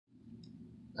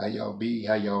How y'all be?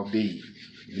 How y'all be?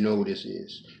 You know who this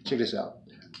is. Check this out.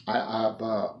 I've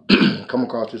come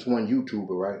across this one YouTuber,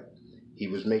 right? He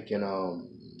was making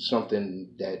something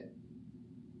that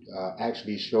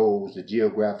actually shows the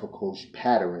geographical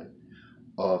pattern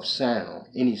of sound,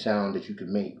 any sound that you could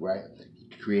make, right?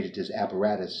 He created this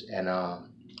apparatus, and I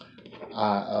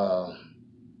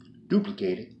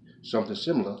duplicated something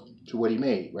similar to what he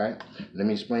made, right? Let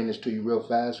me explain this to you real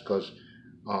fast because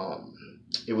um,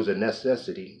 it was a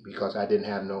necessity because I didn't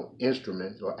have no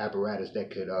instrument or apparatus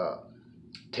that could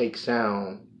take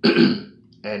sound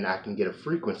and I can get a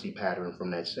frequency pattern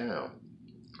from that sound,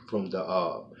 from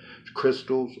the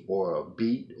crystals or a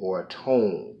beat or a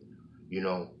tone. You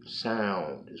know,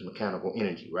 sound is mechanical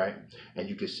energy, right? And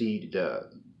you can see the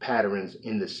patterns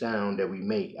in the sound that we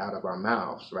make out of our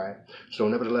mouths, right? So,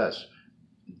 nevertheless,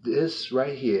 this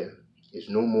right here is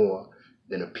no more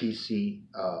than a PC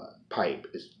pipe.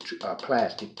 It's a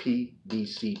plastic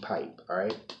PVC pipe, all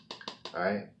right? All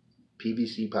right?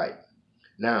 PVC pipe.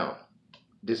 Now,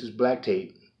 this is black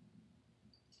tape.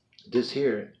 This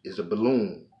here is a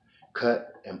balloon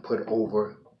cut and put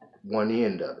over one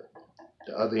end of it.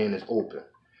 The other end is open.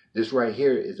 This right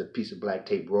here is a piece of black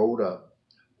tape rolled up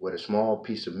with a small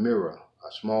piece of mirror,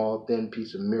 a small thin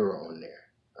piece of mirror on there.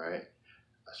 All right,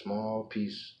 a small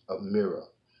piece of mirror.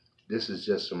 This is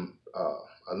just some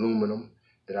aluminum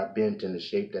that I bent in the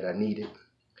shape that I needed,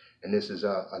 and this is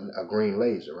a green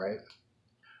laser, right?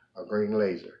 A green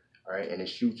laser, all right, and it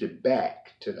shoots it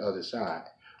back to the other side.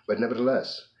 But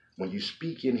nevertheless, when you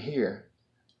speak in here,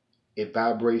 it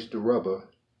vibrates the rubber,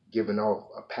 giving off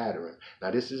a pattern.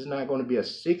 Now, this is not going to be a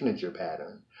signature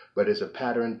pattern, but it's a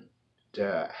pattern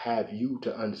to have you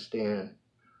to understand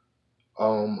a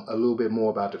little bit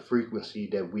more about the frequency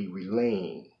that we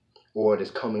relaying, or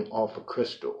that's coming off a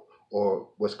crystal, or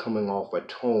what's coming off a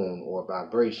tone or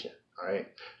vibration. All right,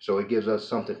 so it gives us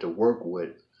something to work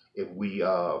with if we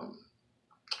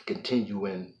continue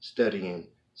in studying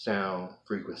sound,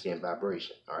 frequency, and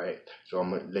vibration. All right, so I'm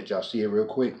gonna let y'all see it real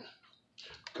quick.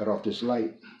 Cut off this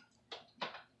light.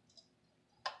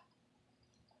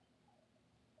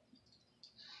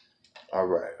 All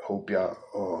right, hope y'all,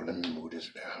 oh, let me move this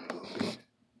down a little bit.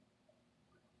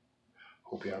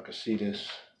 Hope y'all can see this.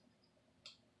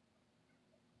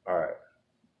 All right.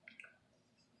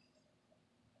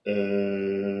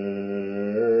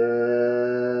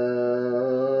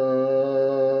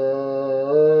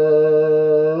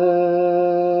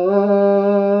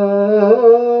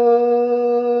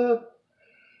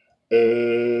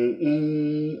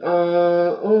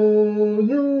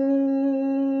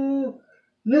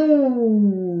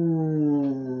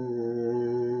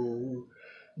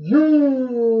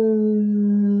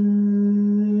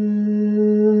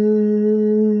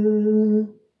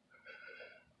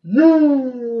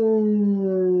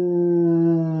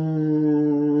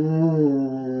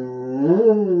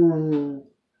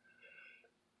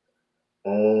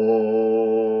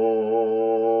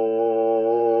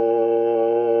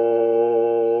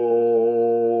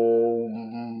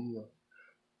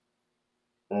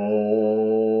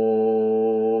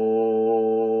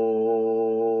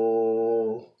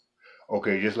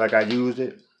 Okay, just like I used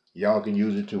it, y'all can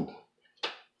use it too.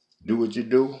 Do what you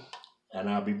do, and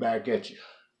I'll be back at you.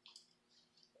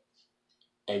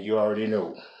 And you already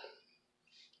know.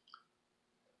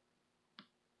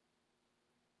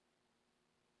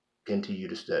 Continue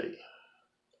to study.